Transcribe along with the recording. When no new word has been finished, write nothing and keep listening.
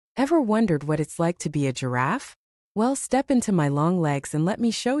Ever wondered what it's like to be a giraffe? Well, step into my long legs and let me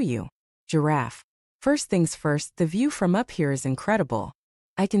show you. Giraffe. First things first, the view from up here is incredible.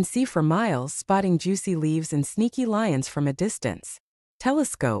 I can see for miles, spotting juicy leaves and sneaky lions from a distance.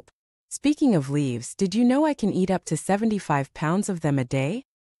 Telescope. Speaking of leaves, did you know I can eat up to 75 pounds of them a day?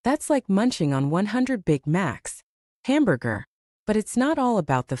 That's like munching on 100 Big Macs. Hamburger. But it's not all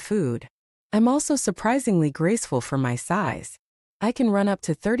about the food. I'm also surprisingly graceful for my size. I can run up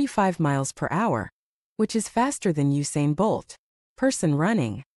to 35 miles per hour, which is faster than Usain Bolt. Person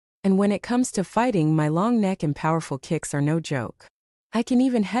running. And when it comes to fighting, my long neck and powerful kicks are no joke. I can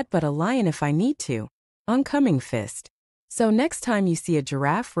even headbutt a lion if I need to. Oncoming fist. So next time you see a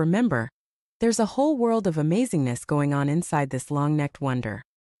giraffe, remember, there's a whole world of amazingness going on inside this long-necked wonder.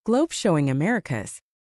 Globe showing Americas.